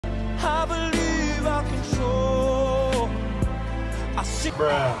I believe I can show. I see.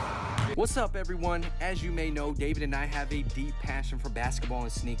 What's up, everyone? As you may know, David and I have a deep passion for basketball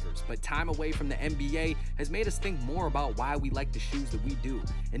and sneakers, but time away from the NBA has made us think more about why we like the shoes that we do.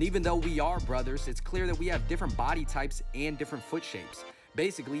 And even though we are brothers, it's clear that we have different body types and different foot shapes.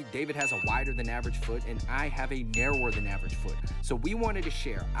 Basically, David has a wider than average foot and I have a narrower than average foot. So we wanted to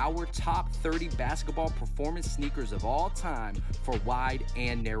share our top 30 basketball performance sneakers of all time for wide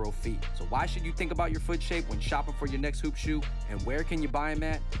and narrow feet. So why should you think about your foot shape when shopping for your next hoop shoe, and where can you buy them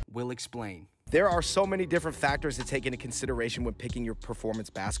at? We'll explain. There are so many different factors to take into consideration when picking your performance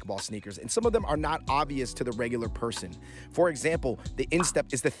basketball sneakers, and some of them are not obvious to the regular person. For example, the instep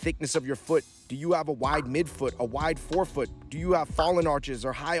is the thickness of your foot. Do you have a wide midfoot, a wide forefoot? Do you have fallen arches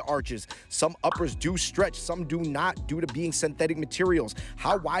or high arches? Some uppers do stretch, some do not due to being synthetic materials.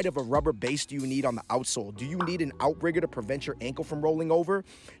 How wide of a rubber base do you need on the outsole? Do you need an outrigger to prevent your ankle from rolling over?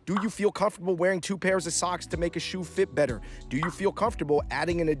 Do you feel comfortable wearing 2 pairs of socks to make a shoe fit better? Do you feel comfortable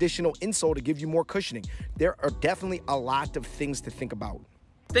adding an additional insole to give you more cushioning? There are definitely a lot of things to think about.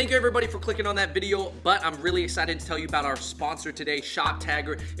 Thank you everybody for clicking on that video, but I'm really excited to tell you about our sponsor today,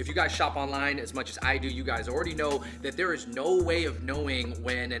 ShopTagger. If you guys shop online as much as I do, you guys already know that there is no way of knowing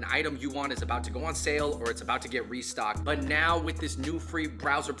when an item you want is about to go on sale or it's about to get restocked. But now with this new free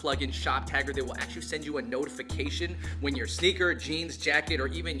browser plugin, ShopTagger, they will actually send you a notification when your sneaker, jeans, jacket, or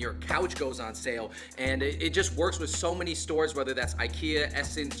even your couch goes on sale. And it just works with so many stores, whether that's IKEA,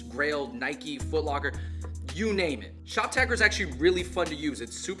 Essence, Grail, Nike, Foot Locker, you name it. ShopTagger is actually really fun to use.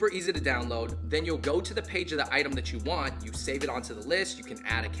 It's super easy to download. Then you'll go to the page of the item that you want, you save it onto the list, you can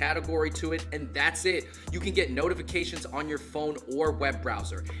add a category to it, and that's it. You can get notifications on your phone or web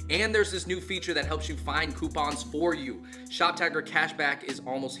browser. And there's this new feature that helps you find coupons for you. ShopTagger Cashback is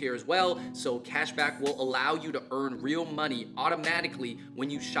almost here as well, so Cashback will allow you to earn real money automatically when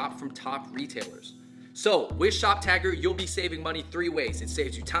you shop from top retailers. So with ShopTagger, you'll be saving money 3 ways. It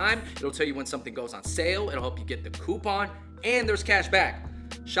saves you time, it'll tell you when something goes on sale, it'll help you get the coupon, and there's cash back.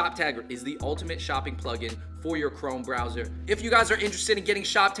 ShopTagger is the ultimate shopping plugin for your Chrome browser. If you guys are interested in getting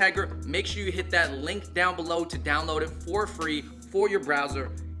ShopTagger, make sure you hit that link down below to download it for free for your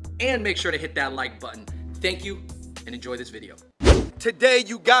browser, and make sure to hit that like button. Thank you, and enjoy this video. Today,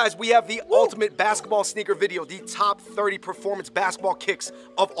 you guys, we have the ultimate basketball sneaker video, the top 30 performance basketball kicks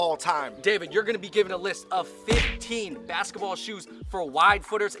of all time. David, you're gonna be given a list of 15 basketball shoes for wide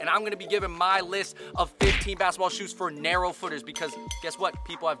footers, and I'm gonna be giving my list of 15 basketball shoes for narrow footers, because guess what?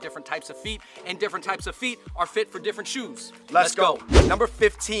 People have different types of feet, and different types of feet are fit for different shoes. Let's go. Number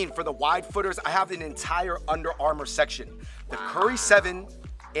 15 for the wide footers, I have an entire Under Armour section. The Curry 7,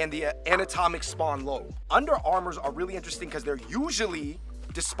 and the Anatomic Spawn Low. Under Armours are really interesting because they're usually,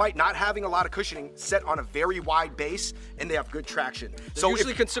 despite not having a lot of cushioning, set on a very wide base, and they have good traction. They're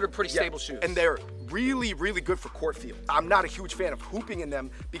usually considered pretty stable shoes. And they're really, really good for court feel. I'm not a huge fan of hooping in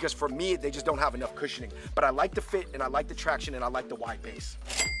them because for me, they just don't have enough cushioning. But I like the fit, and I like the traction, and I like the wide base.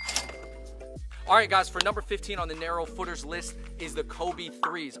 All right, guys, for number 15 on the narrow footers list is the Kobe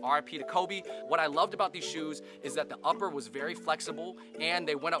 3s, RIP to Kobe. What I loved about these shoes is that the upper was very flexible and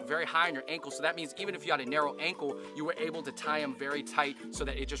they went up very high on your ankle. So that means even if you had a narrow ankle, you were able to tie them very tight so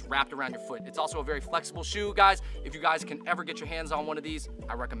that it just wrapped around your foot. It's also a very flexible shoe, guys. If you guys can ever get your hands on one of these,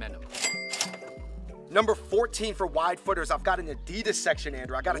 I recommend them. Number 14 for wide footers, I've got an Adidas section,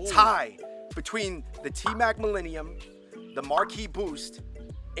 Andrew. I got a tie between the T-Mac Millennium, the Marquee Boost,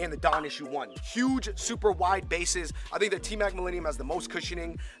 and the Dawn Issue 1. Huge, super wide bases. I think the T-Mac Millennium has the most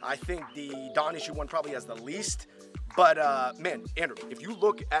cushioning. I think the Dawn Issue 1 probably has the least. But man, Andrew, if you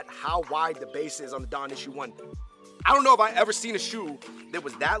look at how wide the base is on the Dawn Issue 1, I don't know if I ever seen a shoe that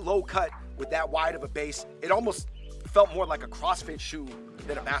was that low cut with that wide of a base. It almost felt more like a CrossFit shoe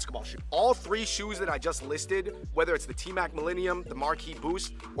than a basketball shoe. All 3 shoes that I just listed, whether it's the T-Mac Millennium, the Marquee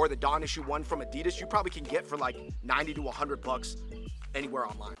Boost, or the Dawn Issue 1 from Adidas, you probably can get for like 90 to 100 bucks anywhere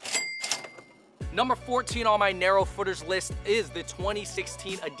online. Number 14 on my narrow footers list is the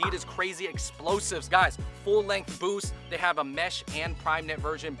 2016 Adidas Crazy Explosives. Guys, full length boost. They have a mesh and prime net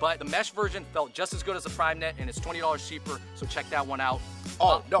version, but the mesh version felt just as good as the prime net and it's $20 cheaper, so check that one out.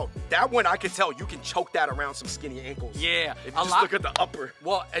 Oh, no, that one I can tell you can choke that around some skinny ankles. Yeah. If you just look at the upper.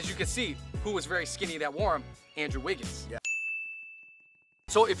 Well, as you can see, who was very skinny that wore them? Andrew Wiggins. Yeah.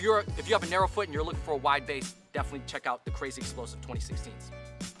 So if you have a narrow foot and you're looking for a wide base, definitely check out the Crazy Explosive 2016s.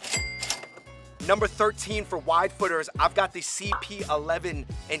 Number 13 for wide footers, I've got the CP11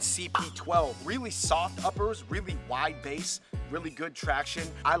 and CP12. Really soft uppers, really wide base, really good traction.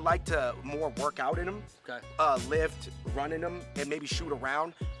 I like to more work out in them, lift, run in them, and maybe shoot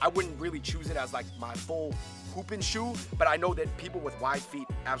around. I wouldn't really choose it as like my full hooping shoe, but I know that people with wide feet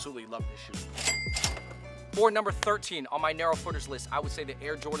absolutely love this shoe. For number 13 on my narrow footers list, I would say the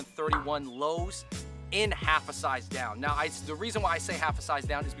Air Jordan 31 lows in half a size down. Now, the reason why I say half a size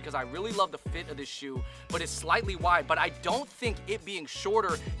down is because I really love the fit of this shoe, but it's slightly wide, but I don't think it being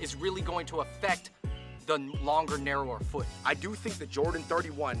shorter is really going to affect the longer, narrower foot. I do think the Jordan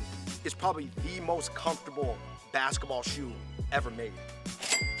 31 is probably the most comfortable basketball shoe ever made.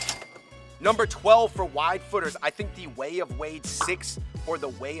 Number 12 for wide footers, I think the Way of Wade 6 or the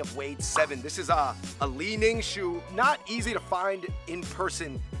Way of Wade 7. This is a leaning shoe, not easy to find in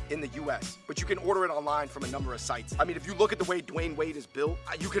person in the US, but you can order it online from a number of sites. I mean, if you look at the way Dwayne Wade is built,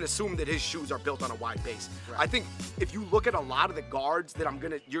 you can assume that his shoes are built on a wide base. Right. I think if you look at a lot of the guards that I'm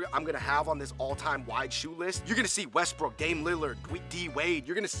gonna have on this all-time wide shoe list, you're gonna see Westbrook, Dame Lillard, D Wade.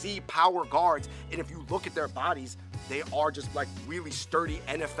 You're gonna see power guards, and if you look at their bodies, they are just like really sturdy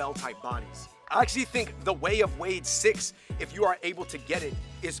NFL type bodies. I actually think the Way of Wade 6, if you are able to get it,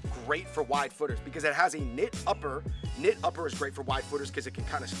 is great for wide footers because it has a knit upper. Knit upper is great for wide footers because it can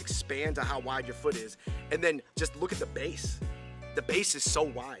kind of expand to how wide your foot is. And then just look at the base. The base is so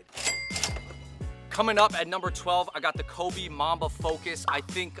wide. Coming up at number 12, I got the Kobe Mamba Focus. I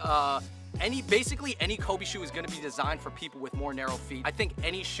think basically any Kobe shoe is going to be designed for people with more narrow feet. I think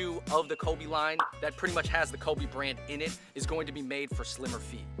any shoe of the Kobe line that pretty much has the Kobe brand in it is going to be made for slimmer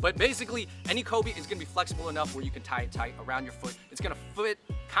feet. But basically, any Kobe is going to be flexible enough where you can tie it tight around your foot. It's going to fit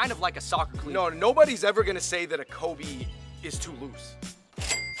kind of like a soccer cleat. No, nobody's ever going to say that a Kobe is too loose.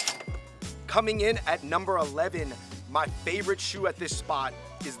 Coming in at number 11, my favorite shoe at this spot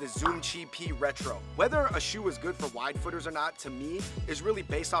is the Zoom Chi Retro. Whether a shoe is good for wide footers or not, to me, is really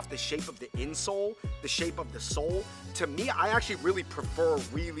based off the shape of the insole, the shape of the sole. To me, I actually really prefer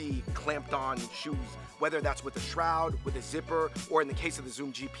really clamped on shoes, whether that's with a shroud, with a zipper, or in the case of the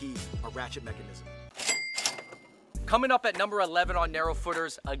Zoom GP, a ratchet mechanism. Coming up at number 11 on narrow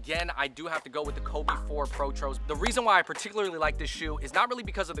footers, again, I do have to go with the Kobe 4 Protros. The reason why I particularly like this shoe is not really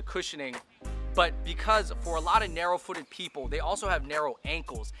because of the cushioning, but because for a lot of narrow-footed people, they also have narrow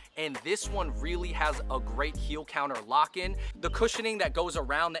ankles, and this one really has a great heel counter lock-in. The cushioning that goes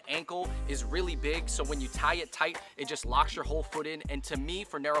around the ankle is really big, so when you tie it tight, it just locks your whole foot in, and to me,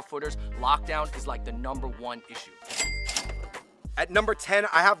 for narrow footers, lockdown is like the #1 issue. At number 10,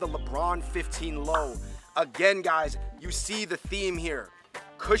 I have the LeBron 15 Low. Again, guys, you see the theme here.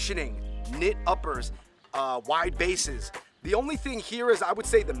 Cushioning, knit uppers, wide bases. The only thing here is I would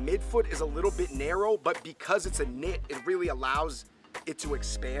say the midfoot is a little bit narrow, but because it's a knit, it really allows it to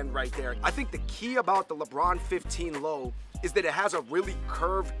expand right there. I think the key about the LeBron 15 Low is that it has a really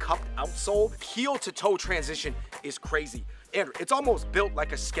curved, cupped outsole. Heel to toe transition is crazy. Andrew, it's almost built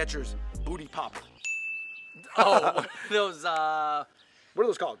like a Skechers booty popper. Oh, those, what are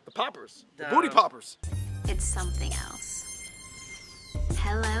those called? The poppers, the booty poppers. It's something else.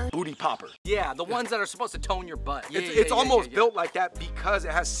 Hello? Booty popper. Yeah, the ones that are supposed to tone your butt. It's almost built like that because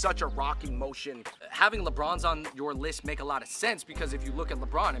it has such a rocking motion. Having LeBron's on your list make a lot of sense because if you look at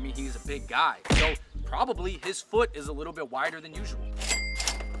LeBron, I mean, he's a big guy. So probably his foot is a little bit wider than usual.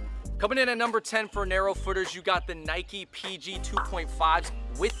 Coming in at number 10 for narrow footers, you got the Nike PG 2.5s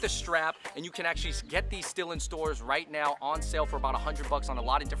with the strap, and you can actually get these still in stores right now on sale for about $100 on a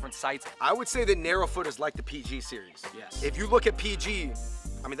lot of different sites. I would say that narrow footers like the PG series. Yes. If you look at PG,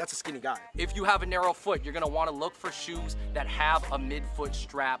 I mean, that's a skinny guy. If you have a narrow foot, you're gonna wanna look for shoes that have a midfoot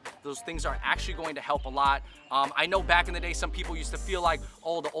strap. Those things are actually going to help a lot. I know back in the day, some people used to feel like,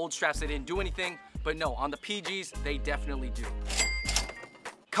 oh, the old straps, they didn't do anything, but no, on the PGs, they definitely do.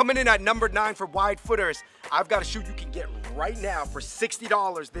 Coming in at number 9 for wide footers, I've got a shoe you can get right now for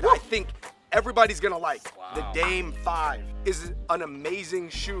 $60 that I think everybody's gonna like. Wow. The Dame 5 is an amazing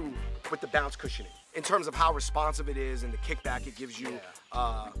shoe with the bounce cushioning. In terms of how responsive it is and the kickback it gives you,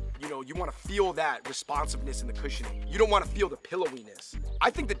 you know, you wanna feel that responsiveness in the cushioning. You don't wanna feel the pillowiness.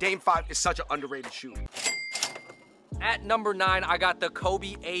 I think the Dame 5 is such an underrated shoe. At number 9, I got the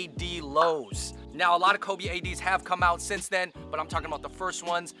Kobe AD Lows. Now, a lot of Kobe ADs have come out since then, but I'm talking about the first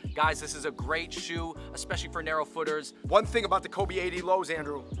ones. Guys, this is a great shoe, especially for narrow footers. One thing about the Kobe AD Lows,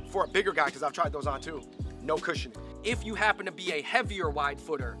 Andrew, for a bigger guy, because I've tried those on too, no cushioning. If you happen to be a heavier wide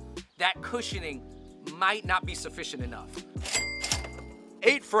footer, that cushioning might not be sufficient enough.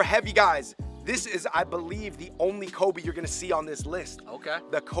 8 for heavy guys. This is, I believe, the only Kobe you're gonna see on this list. Okay.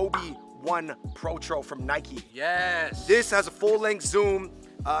 The Kobe 1 Protro from Nike. Yes. This has a full-length zoom.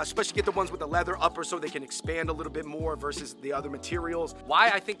 especially get the ones with the leather upper so they can expand a little bit more versus the other materials. Why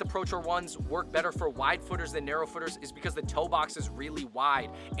I think the Pro Tour ones work better for wide footers than narrow footers is because the toe box is really wide.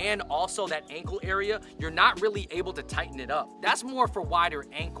 And also that ankle area, you're not really able to tighten it up. That's more for wider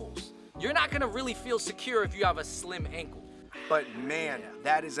ankles. You're not gonna really feel secure if you have a slim ankle. But man,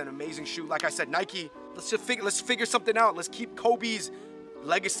 that is an amazing shoe. Like I said, Nike, let's figure something out. Let's keep Kobe's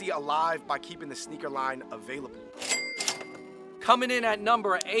legacy alive by keeping the sneaker line available. Coming in at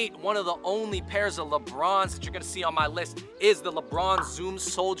number 8, one of the only pairs of LeBrons that you're gonna see on my list is the LeBron Zoom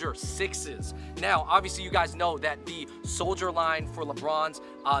Soldier 6s. Now, obviously you guys know that the Soldier line for LeBrons,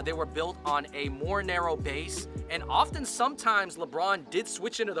 they were built on a more narrow base, and often sometimes LeBron did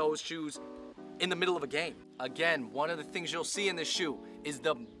switch into those shoes in the middle of a game. Again, one of the things you'll see in this shoe is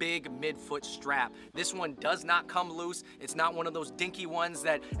the big midfoot strap. This one does not come loose. It's not one of those dinky ones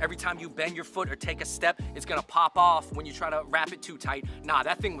that every time you bend your foot or take a step, it's gonna pop off when you try to wrap it too tight. Nah,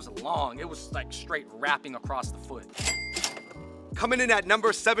 that thing was long. It was like straight wrapping across the foot. Coming in at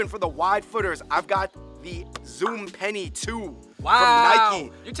number 7 for the wide footers, I've got the Zoom Penny 2 Wow, from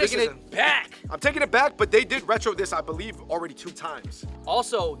Nike. You're taking it back. I'm taking it back, but they did retro this, I believe, already 2 times.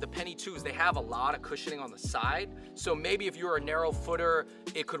 Also, the Penny 2s, they have a lot of cushioning on the side. So maybe if you're a narrow footer,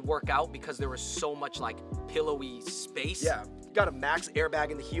 it could work out because there was so much like pillowy space. Yeah, you got a max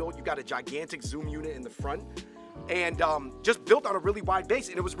airbag in the heel. You got a gigantic zoom unit in the front. And just built on a really wide base.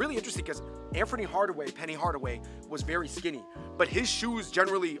 And it was really interesting because Penny Hardaway, was very skinny. But his shoes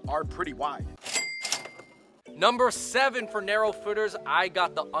generally are pretty wide. Number 7 for narrow footers, I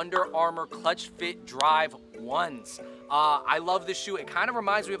got the Under Armour Clutch Fit Drive 1s. I love this shoe. It kind of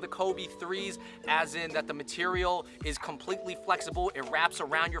reminds me of the Kobe 3s, as in that the material is completely flexible. It wraps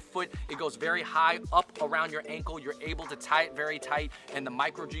around your foot. It goes very high up around your ankle. You're able to tie it very tight, and the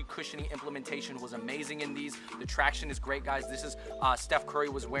Micro G cushioning implementation was amazing in these. The traction is great, guys. This is Steph Curry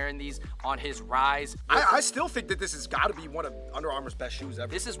was wearing these on his rise. I still think that this has got to be one of Under Armour's best shoes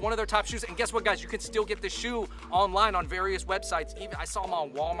ever. This is one of their top shoes, and guess what, guys? You can still get this shoe online on various websites. Even I saw them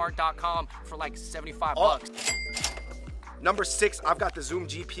on Walmart.com for like 75 bucks. Number 6, I've got the Zoom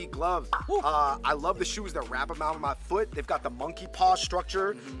GP glove. I love the shoes that wrap around my foot. They've got the monkey paw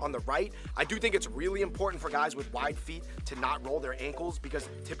structure on the right. I do think it's really important for guys with wide feet to not roll their ankles because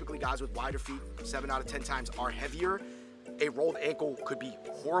typically guys with wider feet, 7 out of 10 times, are heavier. A rolled ankle could be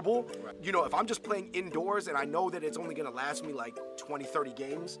horrible. You know, if I'm just playing indoors and I know that it's only gonna last me like 20, 30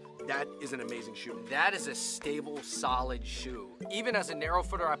 games, that is an amazing shoe. That is a stable, solid shoe. Even as a narrow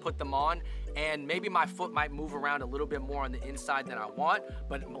footer, I put them on, and maybe my foot might move around a little bit more on the inside than I want,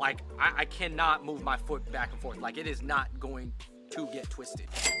 but like, I cannot move my foot back and forth. Like, it is not going to get twisted.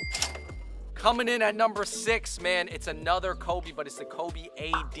 Coming in at number 6, man, it's another Kobe, but it's the Kobe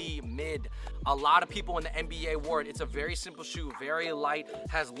AD Mid. A lot of people in the NBA wore it. It's a very simple shoe, very light,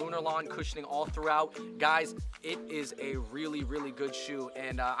 has lunar lawn cushioning all throughout. Guys, it is a really, really good shoe,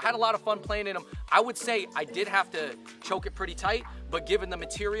 and I had a lot of fun playing in them. I would say I did have to choke it pretty tight, but given the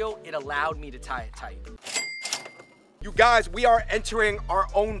material, it allowed me to tie it tight. You guys, we are entering our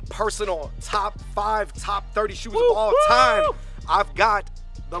own personal top 5, top 30 shoes of all time. I've got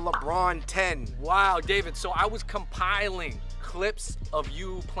the LeBron 10. Wow, David, so I was compiling clips of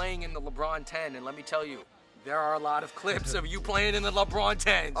you playing in the LeBron 10, and let me tell you, there are a lot of clips of you playing in the LeBron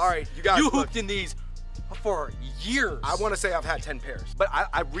 10s. All right, you guys, you hooped in these for years. I want to say I've had 10 pairs, but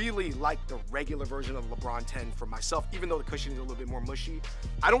I really like the regular version of LeBron 10 for myself, even though the cushioning is a little bit more mushy.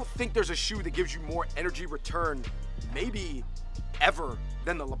 I don't think there's a shoe that gives you more energy return, maybe ever,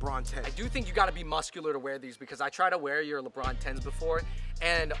 than the LeBron 10. I do think you got to be muscular to wear these because I tried to wear your LeBron 10s before,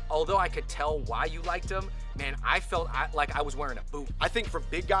 and although I could tell why you liked them, man, I felt like I was wearing a boot. I think for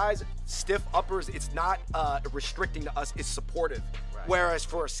big guys, stiff uppers, it's not restricting to us, it's supportive. Right. Whereas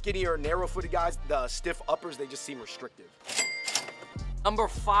for skinnier, narrow-footed guys, the stiff uppers, they just seem restrictive. Number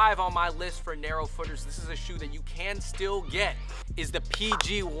 5 on my list for narrow footers, this is a shoe that you can still get, is the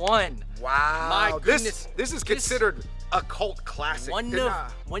PG1. Wow. My goodness. This is considered a cult classic. One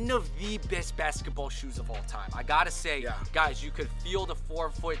of the best basketball shoes of all time. I gotta say, guys, you could feel the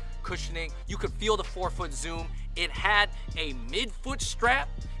 4-foot cushioning. You could feel the 4-foot zoom. It had a mid-foot strap.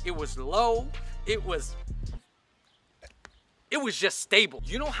 It was low. It was just stable.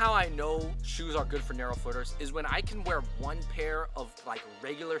 You know how I know shoes are good for narrow footers is when I can wear one pair of like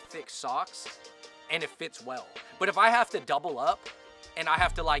regular thick socks and it fits well. But if I have to double up and I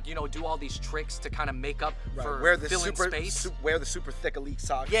have to, like, you know, do all these tricks to kind of make up for filling space. Wear the super thick elite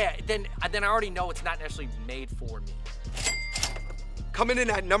socks. Yeah, then I already know it's not necessarily made for me. Coming in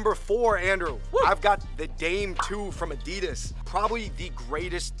at number 4, Andrew, Woo. I've got the Dame 2 from Adidas. Probably the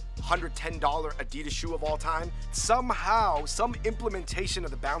greatest $110 Adidas shoe of all time. Somehow, some implementation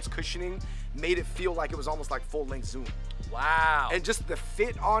of the bounce cushioning made it feel like it was almost like full-length Zoom. Wow. And just the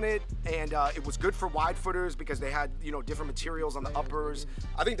fit on it, and it was good for wide footers because they had, you know, different materials on the uppers.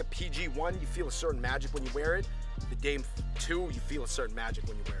 I think the PG1, you feel a certain magic when you wear it. The Dame 2, you feel a certain magic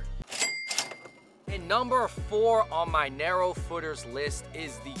when you wear it. And number 4 on my narrow footers list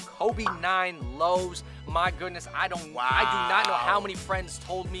is the Kobe 9 lows. My goodness, I do not know how many friends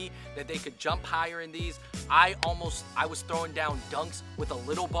told me that they could jump higher in these. I was throwing down dunks with a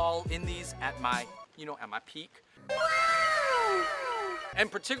little ball in these at my, at my peak. And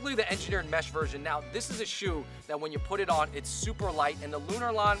particularly the engineered mesh version. Now, this is a shoe that when you put it on, it's super light. And the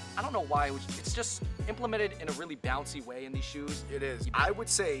Lunar Line, I don't know why, it's just implemented in a really bouncy way in these shoes. It is. I would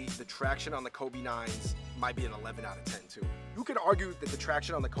say the traction on the Kobe 9s might be an 11 out of 10 too. You could argue that the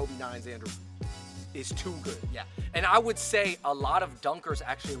traction on the Kobe 9s, Andrew, is too good. Yeah, and I would say a lot of dunkers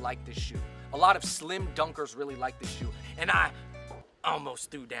actually like this shoe. A lot of slim dunkers really like this shoe. And I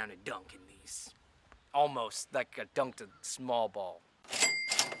almost threw down a dunk in these. Almost, like I dunked a small ball.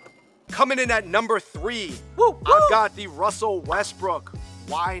 Coming in at number 3, Woo, I've got the Russell Westbrook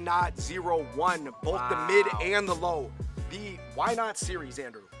Why Not 01, both the mid and the low. The Why Not series,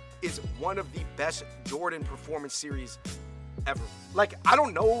 Andrew, is one of the best Jordan performance series ever. Like, I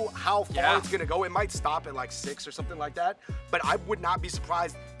don't know how far it's gonna go. It might stop at like 6 or something like that, but I would not be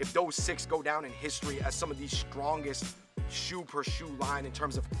surprised if those 6 go down in history as some of the strongest shoe per shoe line in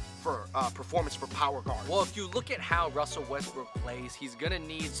terms of performance for power guards. Well, if you look at how Russell Westbrook plays, he's gonna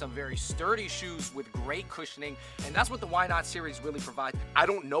need some very sturdy shoes with great cushioning, and that's what the Why Not series really provides. I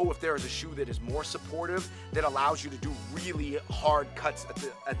don't know if there is a shoe that is more supportive that allows you to do really hard cuts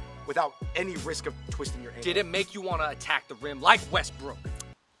without any risk of twisting your ankle. Did it make you want to attack the rim like Westbrook?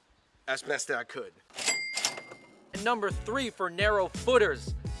 As best that I could. And number 3 for narrow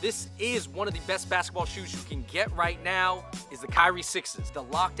footers. This is one of the best basketball shoes you can get right now, is the Kyrie 6s. The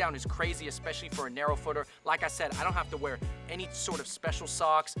lockdown is crazy, especially for a narrow footer. Like I said, I don't have to wear any sort of special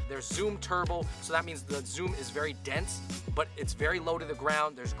socks. They're Zoom Turbo, so that means the Zoom is very dense, but it's very low to the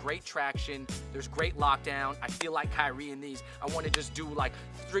ground. There's great traction. There's great lockdown. I feel like Kyrie in these. I want to just do like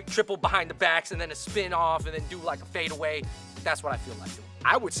triple behind the backs and then a spin off and then do like a fadeaway. That's what I feel like doing.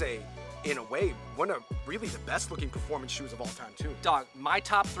 I would say, in a way, one of really the best looking performance shoes of all time too. Dog, my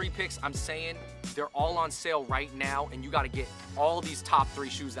top 3 picks, I'm saying they're all on sale right now, and you gotta get all these top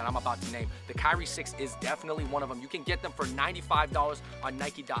 3 shoes that I'm about to name. The Kyrie 6 is definitely one of them. You can get them for $95 on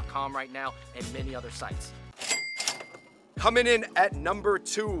Nike.com right now and many other sites. Coming in at number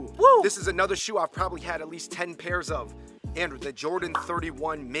 2, Woo! This is another shoe I've probably had at least 10 pairs of. Andrew, the Jordan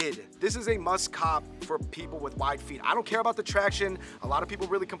 31 mid. This is a must cop for people with wide feet. I don't care about the traction. A lot of people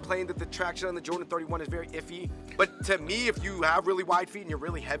really complain that the traction on the Jordan 31 is very iffy. But to me, if you have really wide feet and you're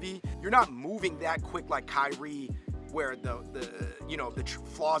really heavy, you're not moving that quick like Kyrie, where the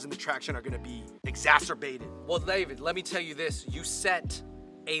flaws in the traction are gonna be exacerbated. Well, David, let me tell you this. You set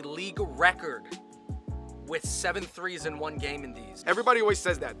a league record with 7 threes in one game in these. Everybody always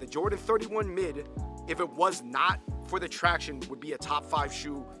says that. The Jordan 31 mid, if it was not for the traction, would be a top 5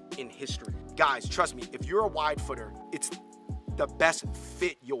 shoe in history. Guys, trust me, if you're a wide footer, it's the best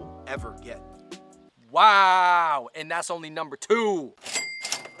fit you'll ever get. Wow, and that's only number 2.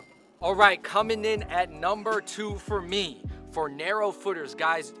 All right, coming in at number 2 for me, for narrow footers,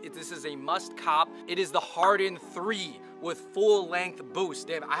 guys, this is a must cop. It is the Harden 3 with full length boost.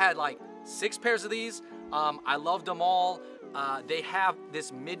 Dave, I had like 6 pairs of these. I loved them all. They have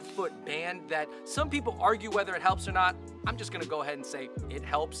this midfoot band that some people argue whether it helps or not. I'm just gonna go ahead and say it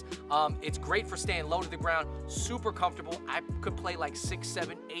helps. It's great for staying low to the ground, super comfortable. I could play like 6,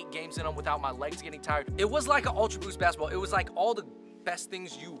 7, 8 games in them without my legs getting tired. It was like an Ultra Boost basketball. It was like all the best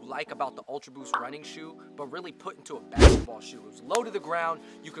things you like about the Ultra Boost running shoe, but really put into a basketball shoe. It was low to the ground.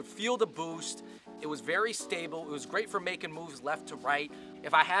 You could feel the boost. It was very stable. It was great for making moves left to right.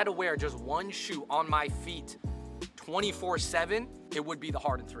 If I had to wear just one shoe on my feet 24/7, it would be the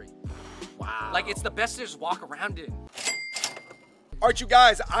Harden 3. Wow. Like, it's the best to just walk around in. All right, you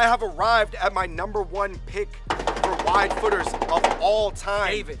guys, I have arrived at my number 1 pick for wide footers of all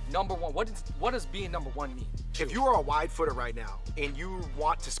time. David, number 1. What does being number 1 mean? If you are a wide footer right now and you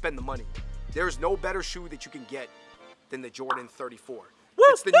want to spend the money, there's no better shoe that you can get than the Jordan 34. Woo!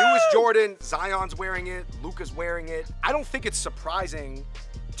 It's the newest Jordan. Zion's wearing it. Luka's wearing it. I don't think it's surprising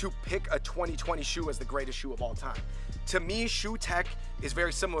to pick a 2020 shoe as the greatest shoe of all time. To me, shoe tech is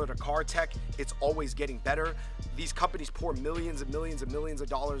very similar to car tech. It's always getting better. These companies pour millions and millions and millions of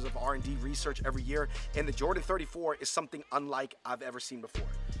dollars of R&D research every year, and the Jordan 34 is something unlike I've ever seen before.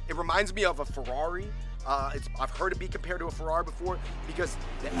 It reminds me of a Ferrari. I've heard it be compared to a Ferrari before because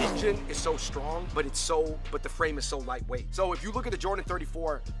the engine is so strong, but the frame is so lightweight. So if you look at the Jordan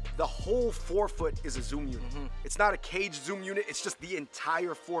 34, the whole forefoot is a zoom unit. It's not a cage zoom unit, it's just the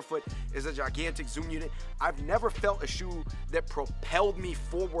entire forefoot is a gigantic zoom unit. I've never felt a shoe that propelled me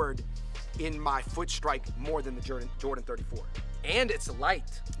forward in my foot strike more than the Jordan 34. And it's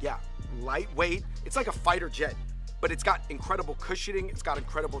light. Yeah, lightweight. It's like a fighter jet, but it's got incredible cushioning, it's got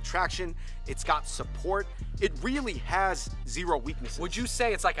incredible traction, it's got support. It really has zero weaknesses. Would you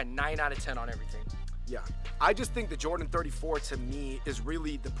say it's like a 9 out of 10 on everything? Yeah, I just think the Jordan 34 to me is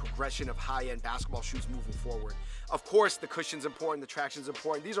really the progression of high-end basketball shoes moving forward. Of course, the cushion's important, the traction's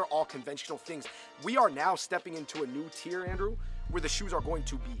important. These are all conventional things. We are now stepping into a new tier, Andrew, where the shoes are going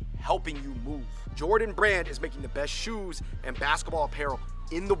to be helping you move. Jordan brand is making the best shoes and basketball apparel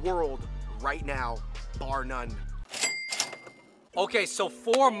in the world right now, bar none. Okay, so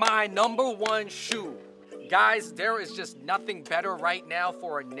for my #1 shoe, guys, there is just nothing better right now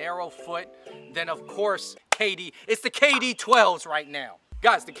for a narrow foot than, of course, KD. It's the KD 12s right now.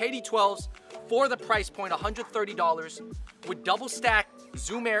 Guys, the KD 12s, for the price point, $130, with double stack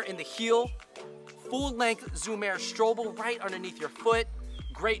Zoom Air in the heel, full length Zoom Air Strobel right underneath your foot,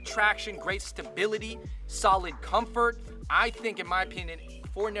 great traction, great stability, solid comfort. I think, in my opinion,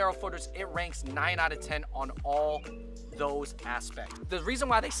 for narrow footers, it ranks 9 out of 10 on all those aspects. The reason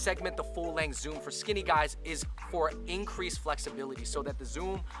why they segment the full length Zoom for skinny guys is for increased flexibility, so that the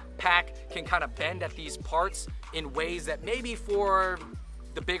Zoom pack can kind of bend at these parts in ways that maybe for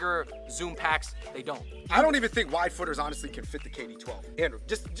the bigger Zoom packs, they don't. I don't even think wide footers honestly can fit the KD 12. Andrew,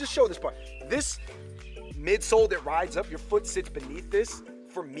 just show this part. This midsole that rides up, your foot sits beneath this.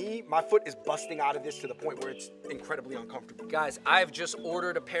 For me, my foot is busting out of this to the point where it's incredibly uncomfortable. Guys, I've just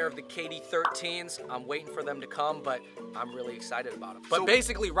ordered a pair of the KD 13s. I'm waiting for them to come, but I'm really excited about them. But So,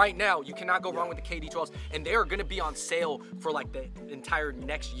 basically, right now, you cannot go wrong with the KD 12s, and they are gonna be on sale for like the entire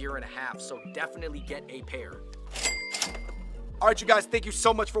next year and a half, so definitely get a pair. All right, you guys, thank you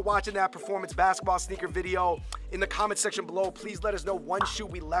so much for watching that performance basketball sneaker video. In the comment section below, please let us know one shoe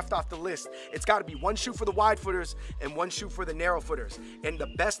we left off the list. It's got to be one shoe for the wide footers and one shoe for the narrow footers. And the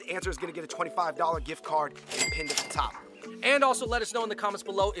best answer is going to get a $25 gift card and pinned at the top. And also let us know in the comments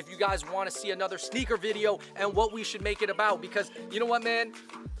below if you guys want to see another sneaker video and what we should make it about. Because you know what, man?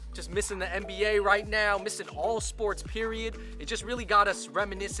 Just missing the NBA right now, missing all sports, period. It just really got us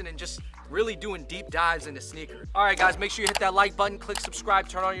reminiscing and just really doing deep dives into sneaker. All right, guys, make sure you hit that like button, click subscribe,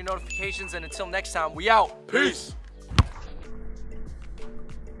 turn on your notifications, and until next time, we out. Peace.